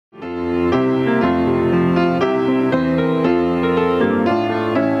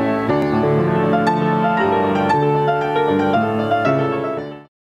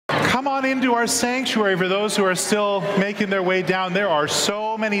into our sanctuary, for those who are still making their way down, there are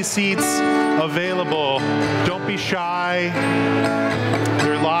so many seats available. Don't be shy.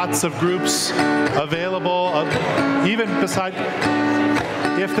 There are lots of groups available, even beside.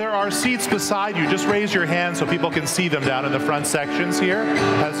 If there are seats beside you, just raise your hand so people can see them down in the front sections here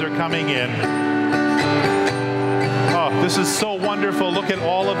as they're coming in. Oh, this is so wonderful. Look at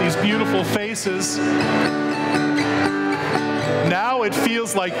all of these beautiful faces. Now it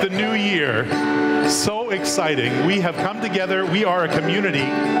feels like the new year. So exciting. We have come together. We are a community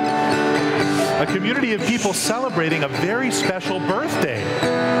of people celebrating a very special birthday.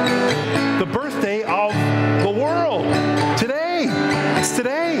 The birthday of the world. Today. It's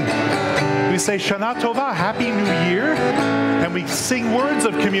today. We say Shana Tova, Happy New Year, and we sing words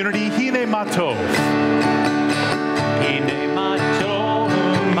of community, Hine Matov. Hine Matov,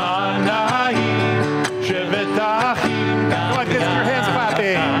 Manai, Shevet Achim. Come on, kids, your hands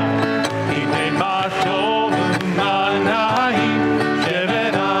clapping. Hine Matov, Manai,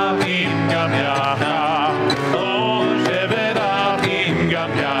 Shevet Achim Gam Yachad. Oh, Shevet Achim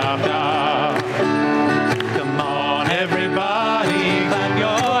Gam Yachad. Come on, everybody, clap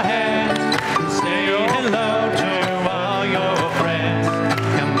your hands and say hello to all your friends.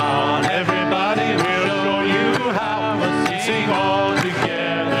 Come on, everybody, we'll show you how. We'll sing all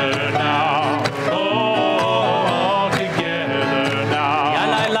together now. Oh, all together now. Ya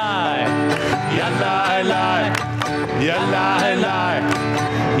la la, ya la la, ya la la,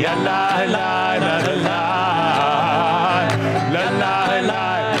 ya la la, la la la, la la la,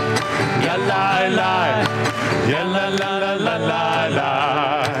 ya la la, ya la la la la la la.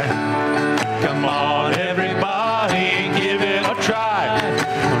 Come on, everybody, give it a try.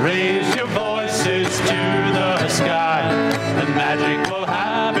 Raise your voices to the sky. The magic will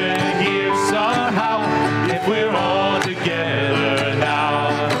happen here somehow if we're all together now.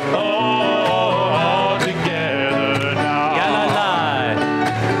 Oh, all together now. Ya la la,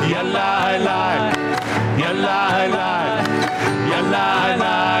 ya la la, ya la la, ya la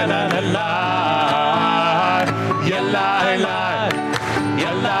la la la la. Ya la la,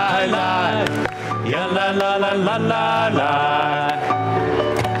 ya la la, ya la la la la la la.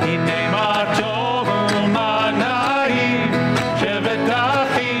 Hine matov manai, shevet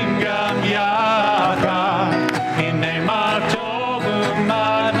achim gam yachad. Hine matov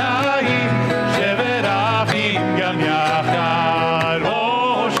manai, shevet achim gam yachad.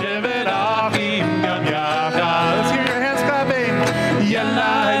 Oh, shevet achim gam yachad. Let's hear your hands clapping. Ya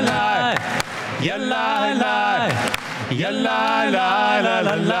la la, ya la la, ya la la la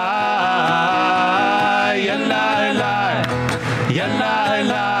la la, ya la la, ya la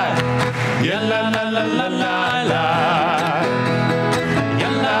la, ya la la la la la la, ya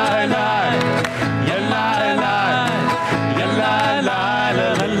la la, ya la la, ya la la la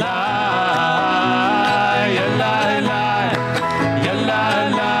la la, ya la la, ya la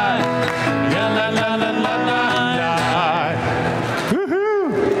la, ya la la la la la.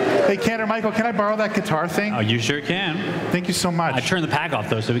 Woohoo! Hey, Cantor Michael, can I borrow that guitar thing? Oh, you sure can. Thank you so much. I turned the pack off,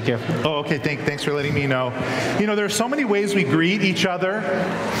 though, so be careful. Oh, okay. Thanks for letting me know. You know, there are so many ways we greet each other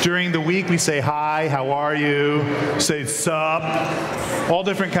during the week. We say hi, how are you? Say sup. All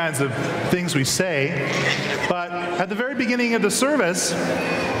different kinds of things we say. But at the very beginning of the service,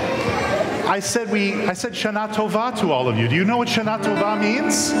 I said Shana Tova to all of you. Do you know what Shana Tova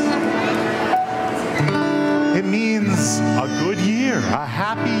means? It means a good year, a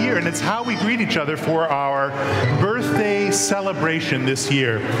happy year, and it's how we greet each other for our birthday celebration this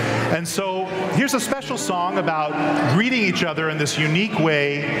year. And so here's a special song about greeting each other in this unique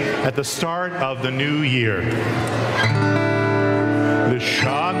way at the start of the new year.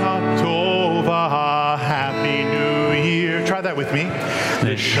 L'shana tova, happy new year. Try that with me.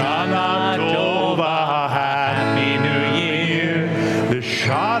 L'shana tova, happy new year.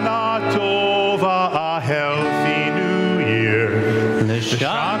 L'shana tova, a healthy new year.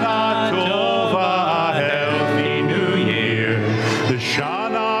 L'shana tova, a healthy new year.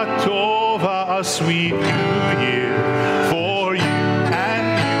 L'shana tova, a sweet new year for you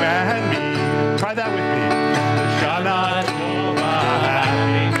and me. Try that with me. L'shana tova,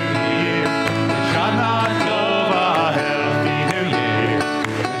 happy new year. L'shana tova, a healthy new year.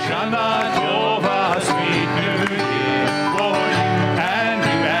 L'shana tova, a sweet new year for you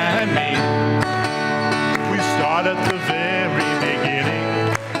and me. We start at the very beginning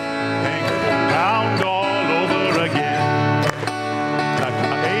and go round all over again. Got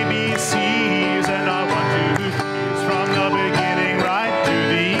our ABCs and our 1, 2, 3s from the beginning right to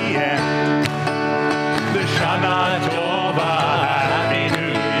the end.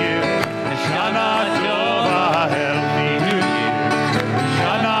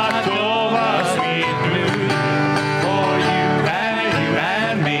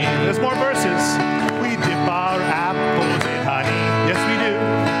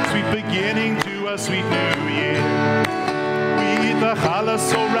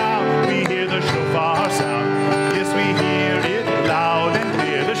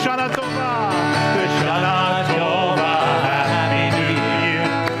 Shana Tova. Shana Tova, Happy New Year.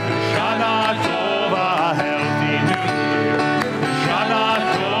 Shana Tova, Healthy New Year. Shana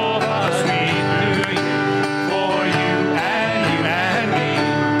Tova, Sweet New Year for you and me.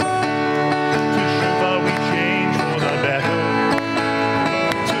 To Shuva we change for the better.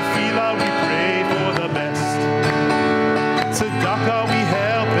 To Fila we pray for the best. Tzedakah we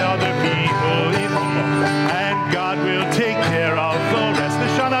help other people, and God will take care of the rest. The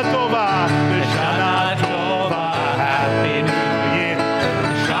Shana Tova, the Shana Tova, Happy New Year.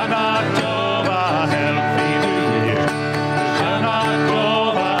 Shana Tova, Healthy New Year. Shana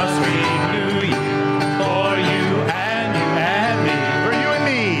Tova, Sweet New Year for you and me. For you and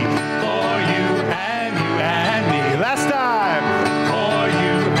me. For you and me. Last time. For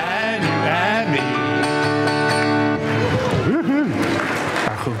you and me.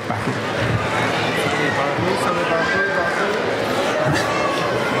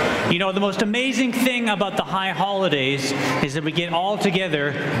 You know, the most amazing thing about the high holidays is that we get all together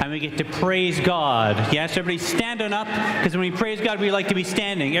and we get to praise God. Yes, everybody standing up, because when we praise God, we like to be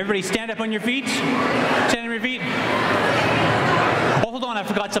standing. Everybody stand up on your feet. Stand on your feet. Oh, hold on, I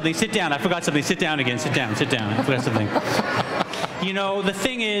forgot something. Sit down. I forgot something. Sit down again. Sit down. Sit down. I forgot something. You know, the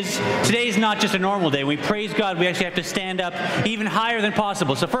thing is, today is not just a normal day. When we praise God, we actually have to stand up even higher than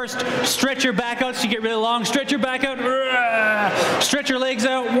possible. So first, stretch your back out so you get really long. Stretch your back out. Stretch your legs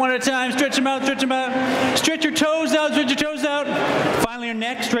out one at a time. Stretch them out, stretch them out. Stretch your toes out, stretch your toes out. Finally, your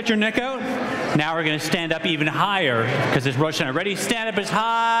neck. Stretch your neck out. Now we're going to stand up even higher because it's Rosh Hashanah. Ready? Stand up as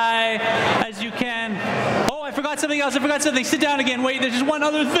high as you can. Oh, I forgot something else. I forgot something. Sit down again. Wait, there's just one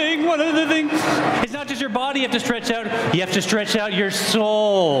other thing. One other thing. It's not just your body you have to stretch out. You have to stretch out your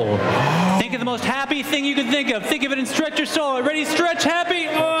soul. Think of the most happy thing you can think of. Think of it and stretch your soul. Ready? Stretch happy.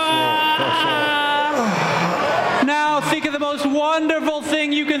 Now think of the most wonderful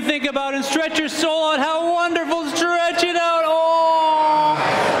thing you can think about and stretch your soul out. How wonderful. Stretch it out. Oh.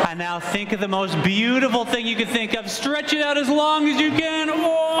 And now think of the most beautiful thing you can think of. Stretch it out as long as you can.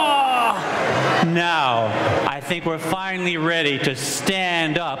 Oh. Now, I think we're finally ready to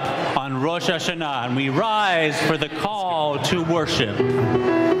stand up on Rosh Hashanah, and we rise for the call to worship.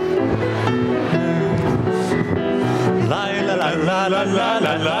 La la la la la la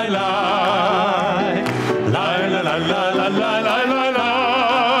la la la. La la la la la la la la la.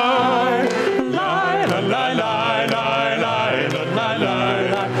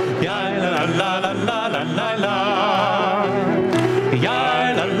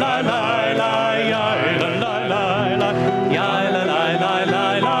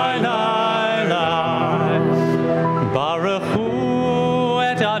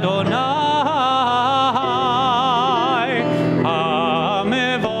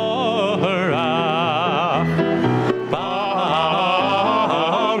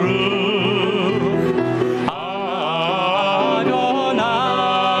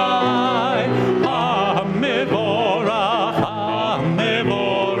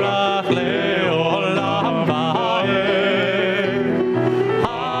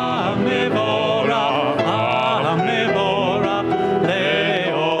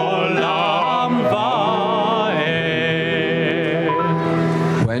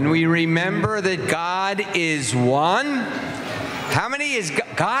 Is one. How many is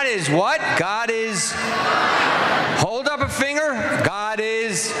God? Is what? God is, hold up a finger. God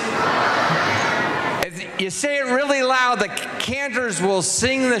is, if you say it really loud, the cantors will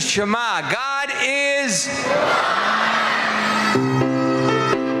sing the Shema. God is,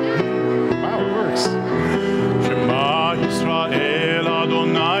 wow, it works. Shema Yisrael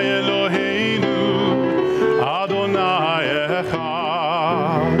Adonai Eloheinu Adonai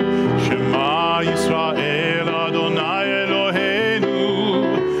Echad. Shema Yisrael Adonai Eloheinu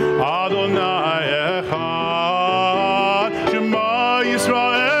Adonai Echad. Shema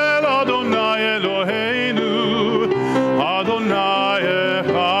Yisrael Adonai Eloheinu Adonai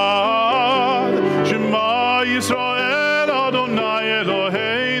Echad. Shema Yisrael Adonai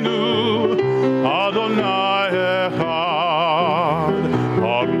Eloheinu Adonai Echad.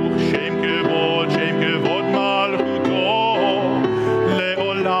 Baruch Shem Kevod Malchuto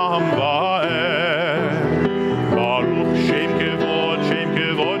Le'olam Va'ed. Baruch Shem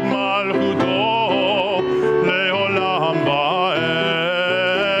Kevod Malchuto Le'olam Va'ed.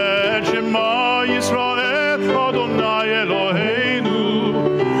 Shema Yisrael Adonai Eloheinu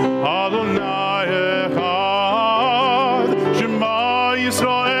Adonai Echad. Shema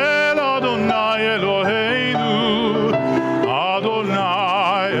Yisrael Adonai Eloheinu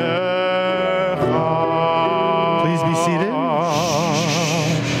Adonai Echad. Please be seated.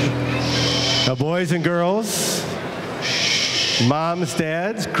 Now, boys and girls, moms,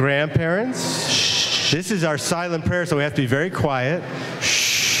 dads, grandparents. This is our silent prayer, so we have to be very quiet.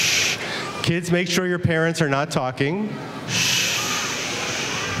 Shh. Kids, make sure your parents are not talking.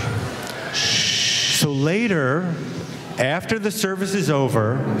 So later, after the service is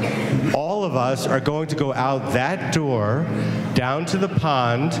over, all of us are going to go out that door, down to the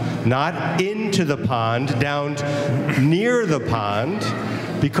pond, not into the pond, down near the pond,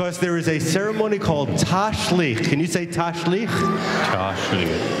 because there is a ceremony called tashlich. Can you say tashlich?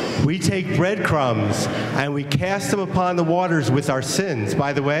 Tashlich. We take breadcrumbs and we cast them upon the waters with our sins.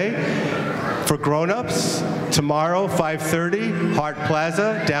 By the way, for grown-ups, tomorrow, 5:30, Hart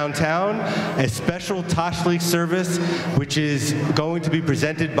Plaza, downtown, a special tashlich service, which is going to be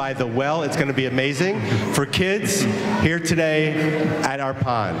presented by The Well. It's going to be amazing. For kids, here today at our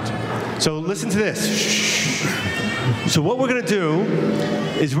pond. So listen to this. So what we're going to do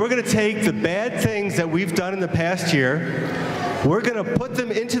is we're going to take the bad things that we've done in the past year, we're going to put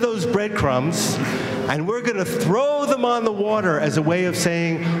them into those breadcrumbs, and we're going to throw them on the water as a way of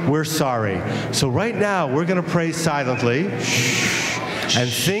saying we're sorry. So right now, we're going to pray silently and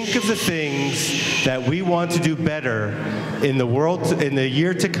think of the things that we want to do better in the world, in the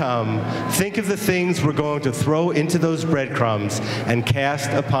year to come. Think of the things we're going to throw into those breadcrumbs and cast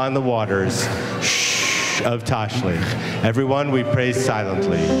upon the waters of Tashlich. Everyone, we pray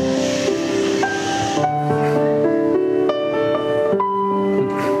silently.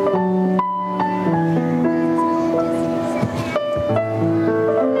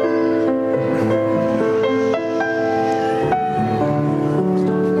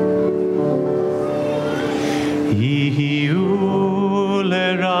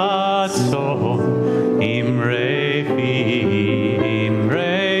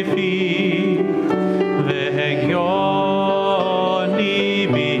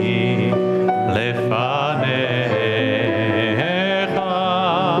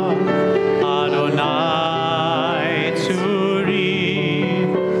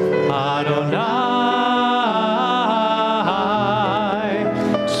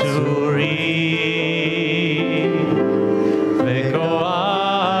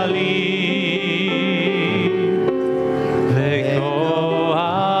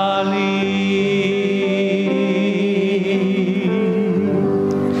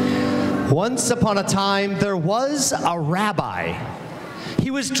 Once upon a time, there was a rabbi.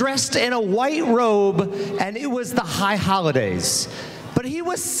 He was dressed in a white robe, and it was the high holidays. But he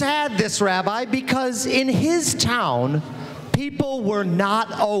was sad, this rabbi, because in his town, people were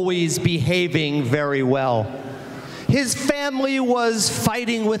not always behaving very well. His family was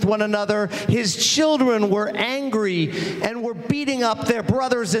fighting with one another. His children were angry and were beating up their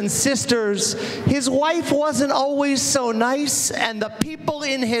brothers and sisters. His wife wasn't always so nice, and the people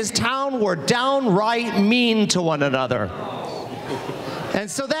in his town were downright mean to one another.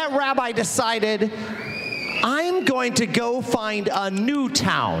 And so that rabbi decided, I'm going to go find a new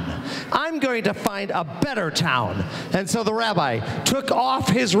town. I'm going to find a better town. And so the rabbi took off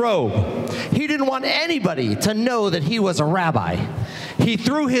his robe. He didn't want anybody to know that he was a rabbi. He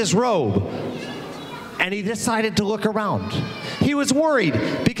threw his robe and he decided to look around. He was worried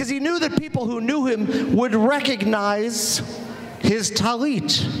because he knew that people who knew him would recognize his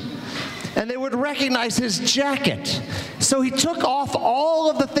talit, and they would recognize his jacket. So he took off all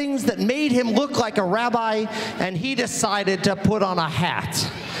of the things that made him look like a rabbi, and he decided to put on a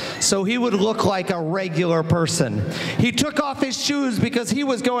hat so he would look like a regular person. He took off his shoes because he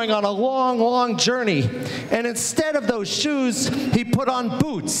was going on a long, long journey, and instead of those shoes, he put on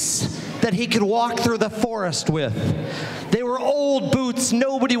boots that he could walk through the forest with. They were old boots.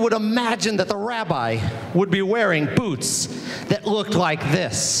 Nobody would imagine that the rabbi would be wearing boots that looked like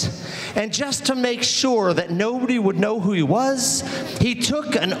this. And just to make sure that nobody would know who he was, he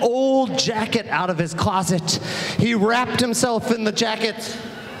took an old jacket out of his closet. He wrapped himself in the jacket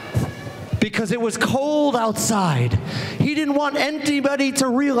because it was cold outside. He didn't want anybody to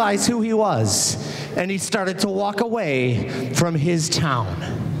realize who he was. And he started to walk away from his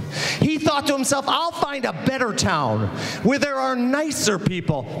town. He thought to himself, I'll find a better town where there are nicer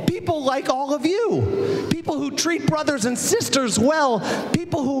people, people like all of you, people who treat brothers and sisters well,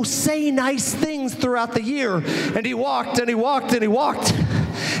 people who say nice things throughout the year. And he walked and he walked and he walked.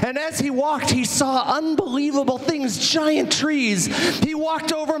 And as he walked, he saw unbelievable things, giant trees. He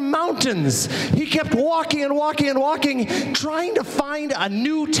walked over mountains. He kept walking and walking and walking, trying to find a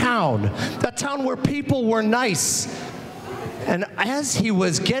new town, a town where people were nice. And as he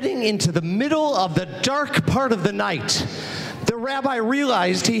was getting into the middle of the dark part of the night, the rabbi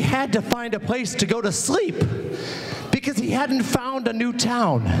realized he had to find a place to go to sleep because he hadn't found a new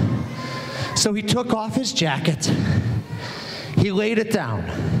town. So he took off his jacket. He laid it down.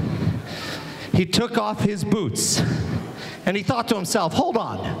 He took off his boots, and he thought to himself, hold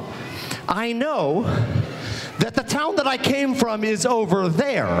on. I know that the town that I came from is over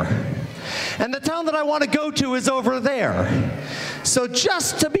there, and the town that I want to go to is over there. So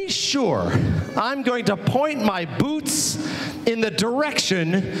just to be sure, I'm going to point my boots in the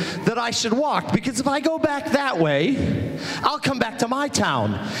direction that I should walk, because if I go back that way, I'll come back to my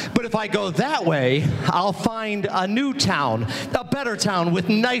town. But if I go that way, I'll find a new town, a better town with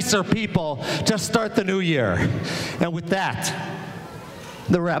nicer people to start the new year. And with that,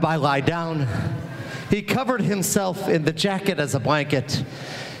 the rabbi lied down. He covered himself in the jacket as a blanket,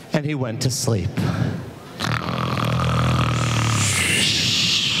 and he went to sleep.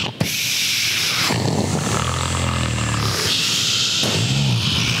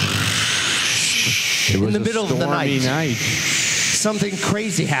 In the middle of the night, something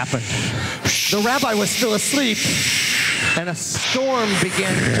crazy happened. The rabbi was still asleep, and a storm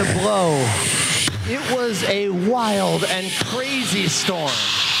began to blow. It was a wild and crazy storm.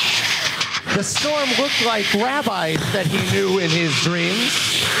 The storm looked like rabbis that he knew in his dreams.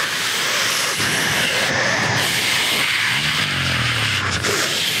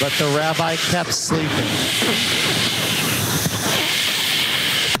 But the rabbi kept sleeping.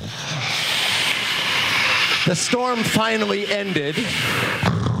 The storm finally ended.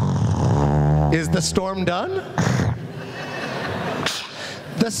 Is the storm done?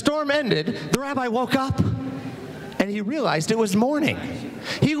 The storm ended. The rabbi woke up, and he realized it was morning.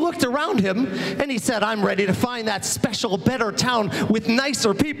 He looked around him, and he said, I'm ready to find that special, better town with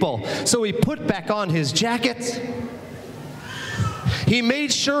nicer people. So he put back on his jacket. He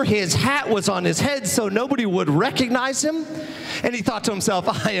made sure his hat was on his head so nobody would recognize him. And he thought to himself,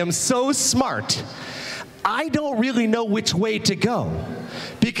 I am so smart. I don't really know which way to go,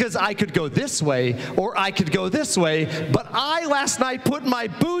 because I could go this way or I could go this way, but I last night put my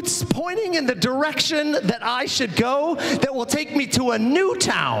boots pointing in the direction that I should go that will take me to a new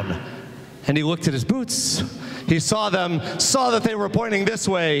town. And he looked at his boots. He saw that they were pointing this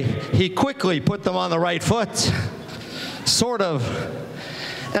way. He quickly put them on the right foot, sort of.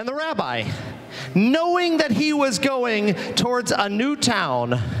 And the rabbi, knowing that he was going towards a new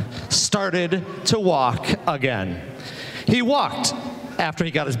town, started to walk again. He walked after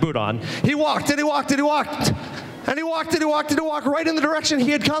he got his boot on. He walked and he walked and he walked. And he walked and he walked and he walked right in the direction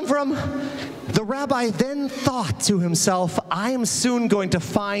he had come from. The rabbi then thought to himself, I am soon going to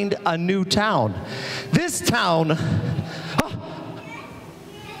find a new town. This town,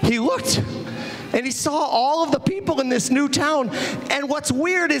 he looked and he saw all of the people in this new town. And what's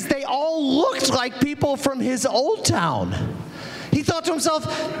weird is they all looked like people from his old town. He thought to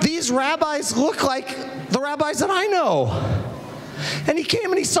himself, these rabbis look like the rabbis that I know. And he came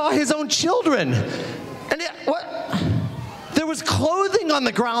and he saw his own children. And there was clothing on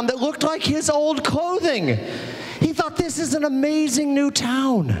the ground that looked like his old clothing. He thought, this is an amazing new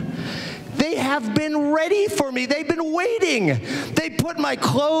town. They have been ready for me. They've been waiting. They put my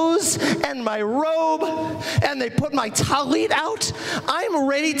clothes and my robe, and they put my talit out. I'm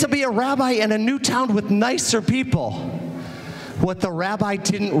ready to be a rabbi in a new town with nicer people. What the rabbi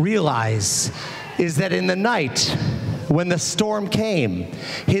didn't realize is that in the night, when the storm came,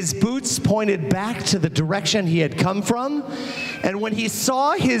 his boots pointed back to the direction he had come from, and when he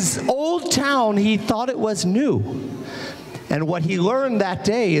saw his old town, he thought it was new. And what he learned that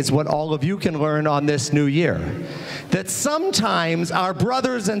day is what all of you can learn on this new year, that sometimes our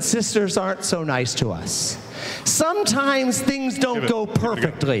brothers and sisters aren't so nice to us. Sometimes things don't go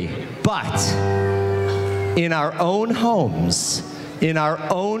perfectly, but in our own homes, in our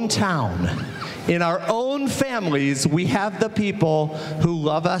own town, in our own families, we have the people who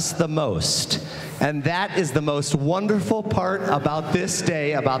love us the most. And that is the most wonderful part about this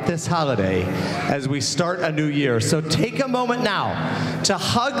day, about this holiday, as we start a new year. So take a moment now to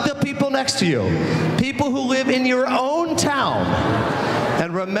hug the people next to you, people who live in your own town,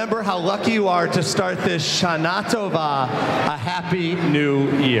 and remember how lucky you are to start this Shana Tova, a happy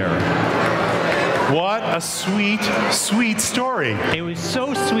new year. What a sweet, sweet story. It was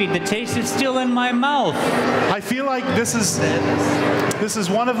so sweet. The taste is still in my mouth. I feel like this is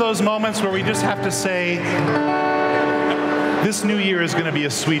one of those moments where we just have to say, this new year is going to be a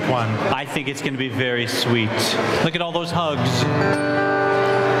sweet one. I think it's going to be very sweet. Look at all those hugs.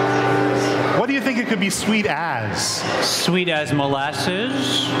 What do you think it could be sweet as? Sweet as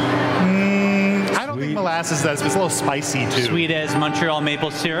molasses. I don't think molasses does. It's a little spicy too. Sweet as Montreal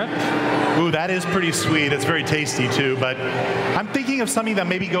maple syrup. Ooh, that is pretty sweet. It's very tasty too. But I'm thinking of something that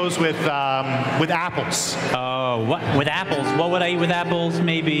maybe goes with apples. Oh, what with apples? What would I eat with apples?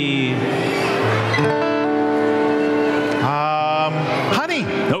 Maybe. honey.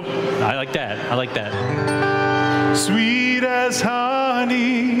 Nope. I like that. I like that. Sweet as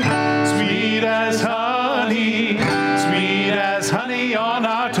honey, sweet as honey, sweet as honey on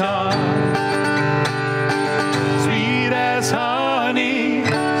our tongue. Sweet as honey,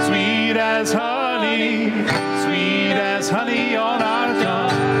 sweet as honey, sweet as honey on our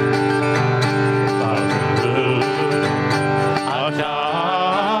tongue.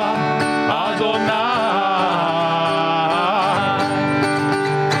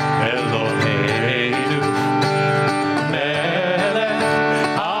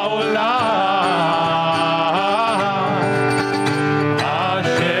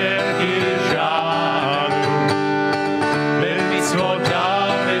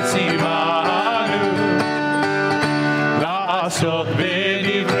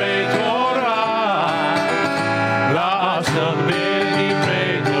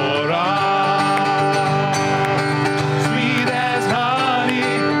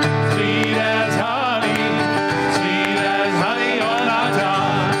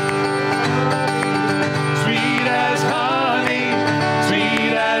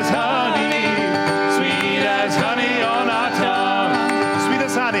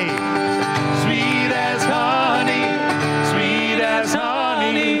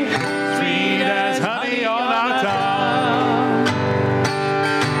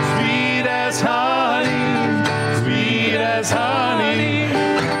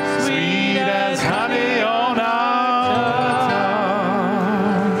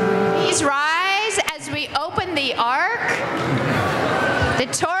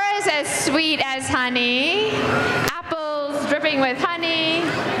 With honey.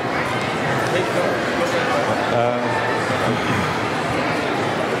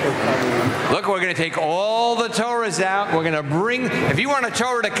 Look, we're going to take all the Torahs out. We're going to bring, if you want a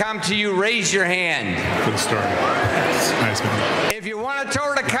Torah to come to you, raise your hand. Good story. Nice, man. If you want a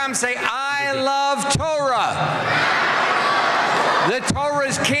Torah to come, say, I love Torah. The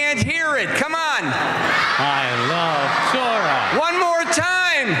Torahs can't hear it. Come on. I love Torah. One more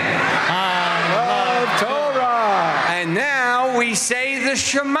time. I love Torah. And now we say the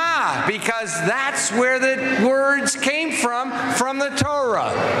Shema, because that's where the words came from the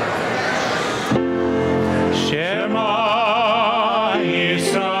Torah. Shema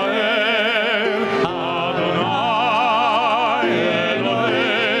Yisrael, Adonai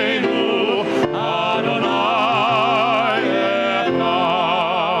Eloheinu, Adonai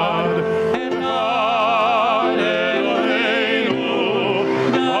Echad, Echad Eloheinu,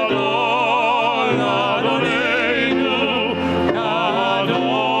 Adon Adonenu,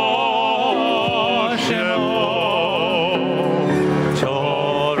 Adon Shemo.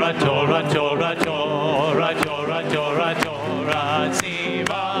 Torah, Torah, Torah, Torah, Torah, Torah, Torah,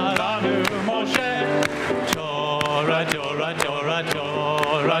 Tziva lanu Moshe. Torah, Torah, Torah,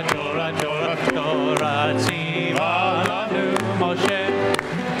 Torah, Torah, Torah, Torah, Tziva lanu Moshe.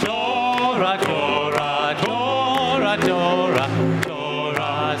 Torah, Torah, Torah, Torah,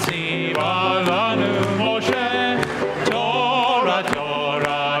 Torah, Tziva lanu Moshe. Torah,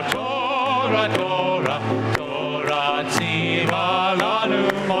 Torah, Torah, Torah, Torah, Tziva lanu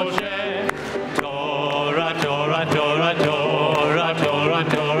Moshe. Torah, Torah, Torah, Torah, Torah,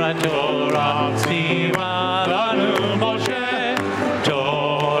 Torah, Torah, Tziva lanu Moshe.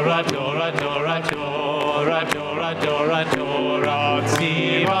 Torah, Torah, Torah, Torah, Torah, Torah, Torah,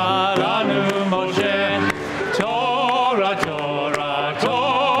 Tziva lanu Moshe. Torah, Torah,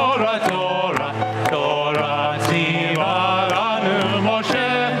 Torah, Torah, Torah, Tziva lanu Moshe.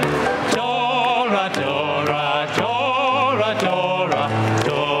 Torah, Torah, Torah.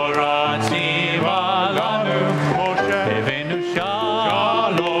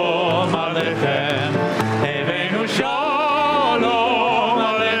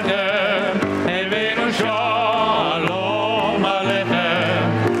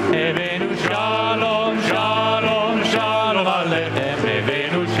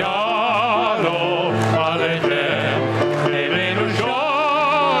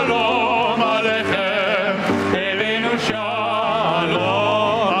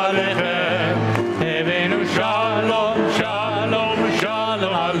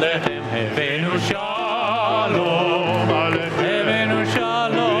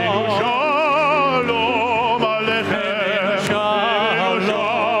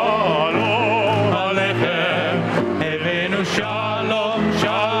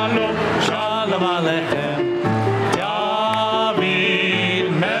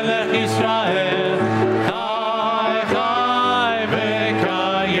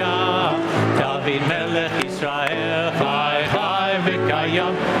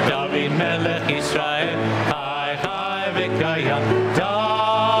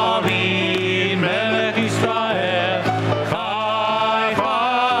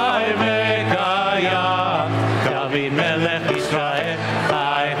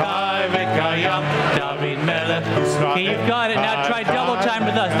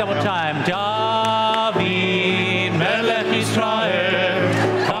 last double time. David Melech Yisrael.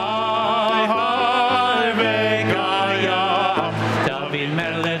 Chai chai v'kayam. David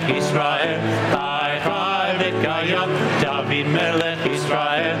Melech Yisrael. Chai chai v'kayam. David Melech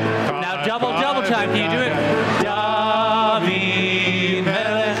Yisrael. Now double time. Can you do it? David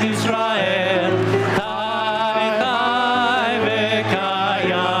Melech Yisrael. Chai chai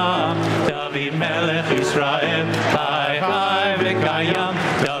v'kayam. David Melech Yisrael. Chai chai v'kayam.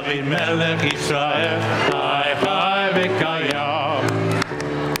 David Melech Yisrael. Chai chai v'kayam.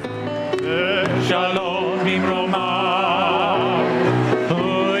 Shalom bimromav. Hu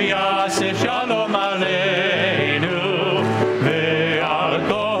yaseh shalom aleinu. Ve'al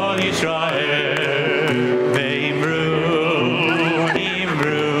kol Yisrael. Ve'imru,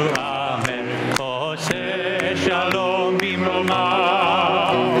 imru, amen. Oseh shalom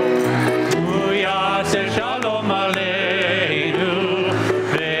bimromav. Hu yaseh shalom aleinu.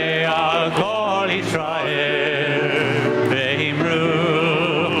 Ve'al kol Yisrael.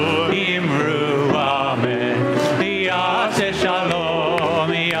 Ve'imru, imru, amen. Yaseh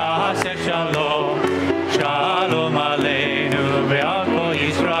shalom, yaseh shalom. Shalom aleinu ve'al kol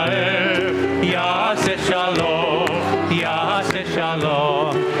Yisrael. Yaseh shalom, yaseh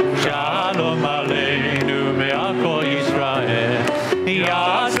shalom. Shalom aleinu ve'al kol Yisrael.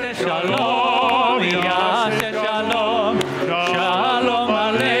 Yaseh shalom, yaseh shalom. Shalom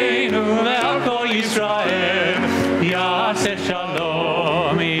aleinu ve'al kol Yisrael. Yaseh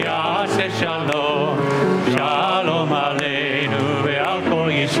shalom, yaseh shalom. Shalom aleinu ve'al kol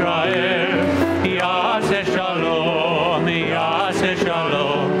Yisrael. Yaseh shalom, yaseh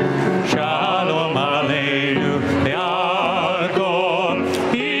shalom. Shalom aleinu ve'al kol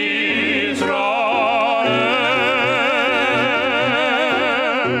Yisrael.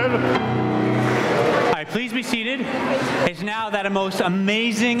 All right, please be seated. It's now that most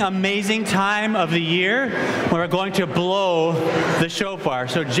amazing time of the year when we're going to blow the shofar.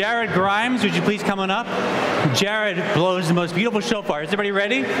 So Jared Grimes, would you please come on up? Jared blows the most beautiful shofar. Is everybody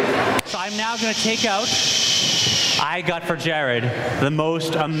ready? So I'm now going to take out, I got for Jared, the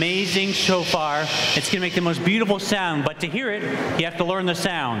most amazing shofar. It's going to make the most beautiful sound, but to hear it, you have to learn the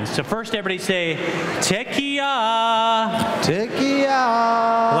sounds. So first everybody say, Tekiah.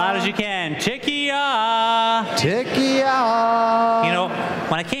 Tekiah. Loud as you can. Tekiah. Tekiah. You know,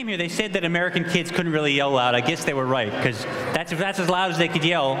 when I came here, they said that American kids couldn't really yell loud. I guess they were right, because if that's as loud as they could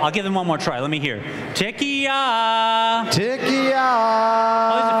yell. I'll give them one more try. Let me hear. Tekiah.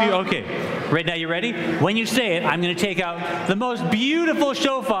 Tekiah. Oh, there's a few. Okay. Right now, you ready? When you say it, I'm going to take out the most beautiful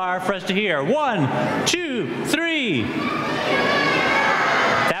shofar for us to hear. 1, 2, 3.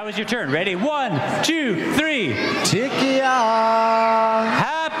 That was your turn. Ready? 1, 2, 3. Tekiah.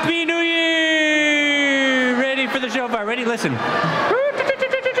 Happy New Year! Ready for the shofar? Ready? Listen.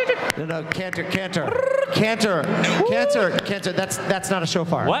 No, canter. That's not a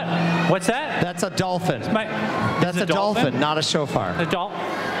shofar. What? What's that? That's a dolphin. That's a a dolphin, not a shofar. A dolphin?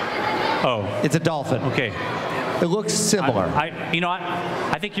 Oh. It's a dolphin. Okay. It looks similar. You know what?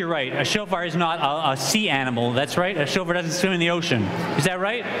 I think you're right. A shofar is not a sea animal. That's right. A shofar doesn't swim in the ocean. Is that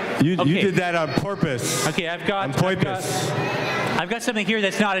right? You did that on purpose. Okay, I've got something here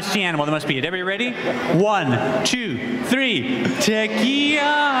that's not a sea animal. That must be it. Everybody ready? 1, 2, 3.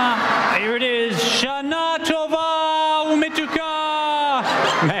 Tekiah. Here it is. Shana tova umetuka.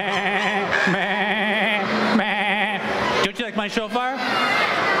 Meh, meh, meh. Don't you like my shofar?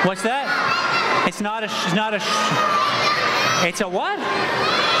 What's that? It's a what?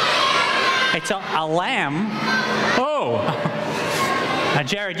 It's a lamb. Oh. Now,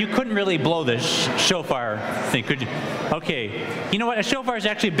 Jared, you couldn't really blow this shofar thing, could you? Okay. You know what? A shofar is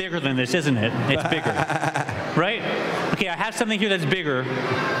actually bigger than this, isn't it? It's bigger. Right? Okay, I have something here that's bigger.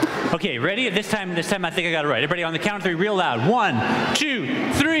 Okay, ready? This time I think I got it right. Everybody on the count of 3, real loud. 1,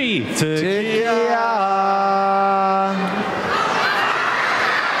 2, 3. Tekiah.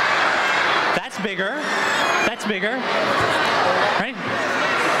 Bigger. That's bigger. Right?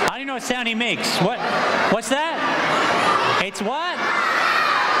 I don't even know what sound he makes. What's that? It's what?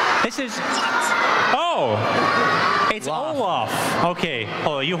 This is... Oh! It's Olaf. Okay.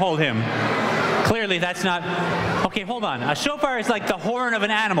 Oh, you hold him. Clearly that's not... Okay, hold on. A shofar is like the horn of an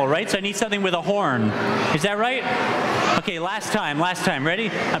animal, right? So I need something with a horn. Is that right? Okay, last time.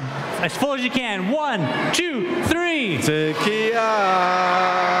 Ready? As full as you can. 1, 2, 3.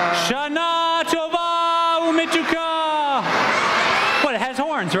 Tekiah. Shana tova umetuka. What? It has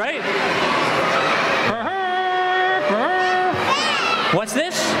horns, right? What's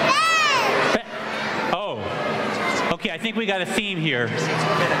this? Oh. Okay, I think we got a theme here.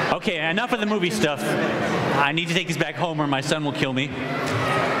 Okay, enough of the movie stuff. I need to take this back home or my son will kill me.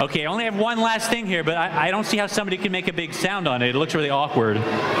 Okay, I only have one last thing here, but I don't see how somebody can make a big sound on it. It looks really awkward.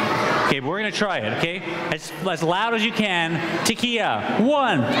 Okay, but we're going to try it, okay? As loud as you can. Tekiah.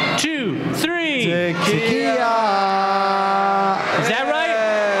 1, 2, 3. Tekiah. Is that right?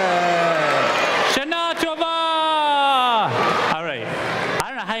 Shana Tova. All right. I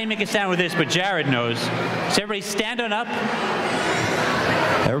don't know how you make a sound with this, but Jared knows. So everybody stand on up.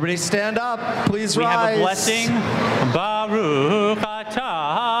 Everybody stand up. Please we rise. We have a blessing. Baruch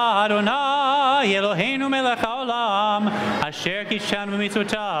atah Adonai Eloheinu melech haolam asher kishanu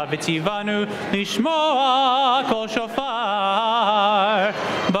b'mitzvotav v'tzivanu lishmoa kol shofar.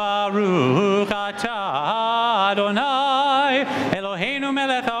 Baruch atah Adonai Eloheinu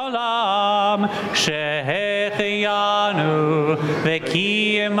melech haolam shehecheyanu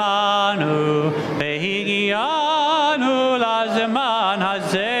v'kiyemanu v'higianu lazeman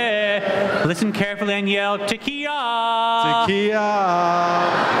hazeh. Listen carefully and yell, Tekiah! Tekiah!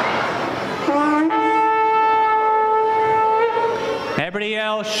 Everybody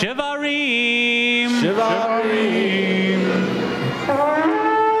yell, Shivarim! Shivarim!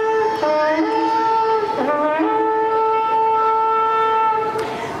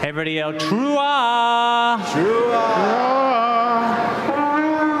 Everybody yell, Truah! Truah!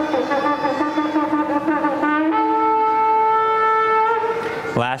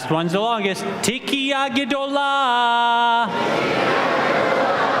 Last one's the longest. Tekiah Gedolah.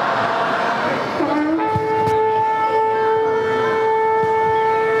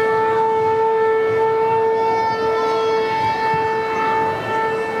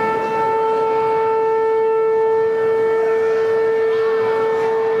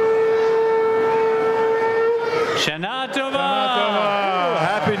 Shana Tova.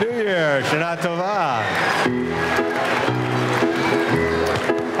 Happy New Year. Shana Tova.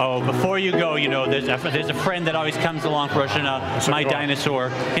 Oh, before you go, you know, there's a friend that always comes along for Rosh Hashanah, my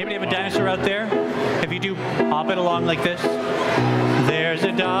dinosaur. Anybody have a dinosaur out there? If you do, hop it along like this. There's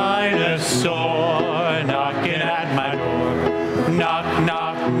a dinosaur knocking at my door. Knock,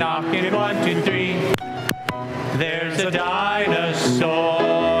 knock, knocking, 1, 2, 3. There's a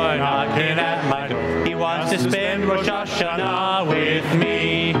dinosaur knocking at my door. He wants to spend Rosh Hashanah with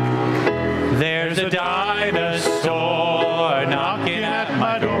me. There's a dinosaur knocking at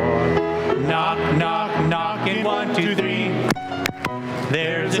my door. Knock, knock, knocking, 1, 2, 3.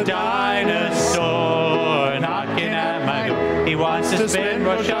 There's a dinosaur knocking at my door. He wants to spend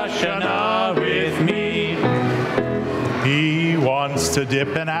Rosh Hashanah with me. He wants to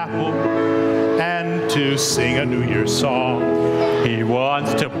dip an apple and to sing a New Year's song. He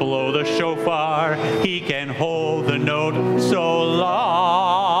wants to blow the shofar. He can hold the note so long.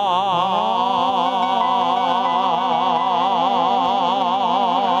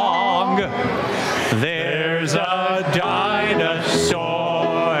 There's a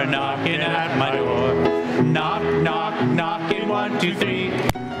dinosaur knocking at my door. Knock, knock, knocking, 1, 2, 3.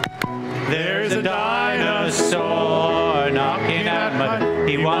 There's a dinosaur knocking at my door.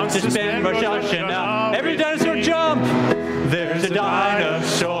 He wants to spend Rosh Hashanah. Every dinosaur jump! There's a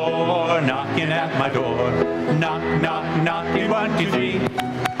dinosaur knocking at my door. Knock, knock, knocking, 1, 2, 3.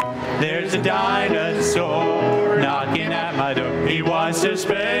 There's a dinosaur knocking at my door. He wants to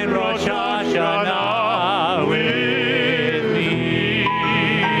spend Rosh Hashanah with me.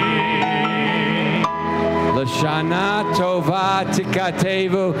 L'shana tova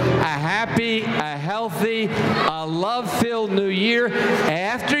tikatevu, a happy, a healthy, a love-filled new year.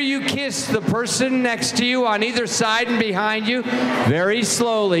 After you kiss the person next to you on either side and behind you, very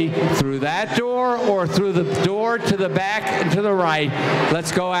slowly through that door or through the door to the back and to the right,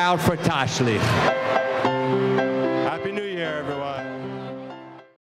 let's go out for Tashlich.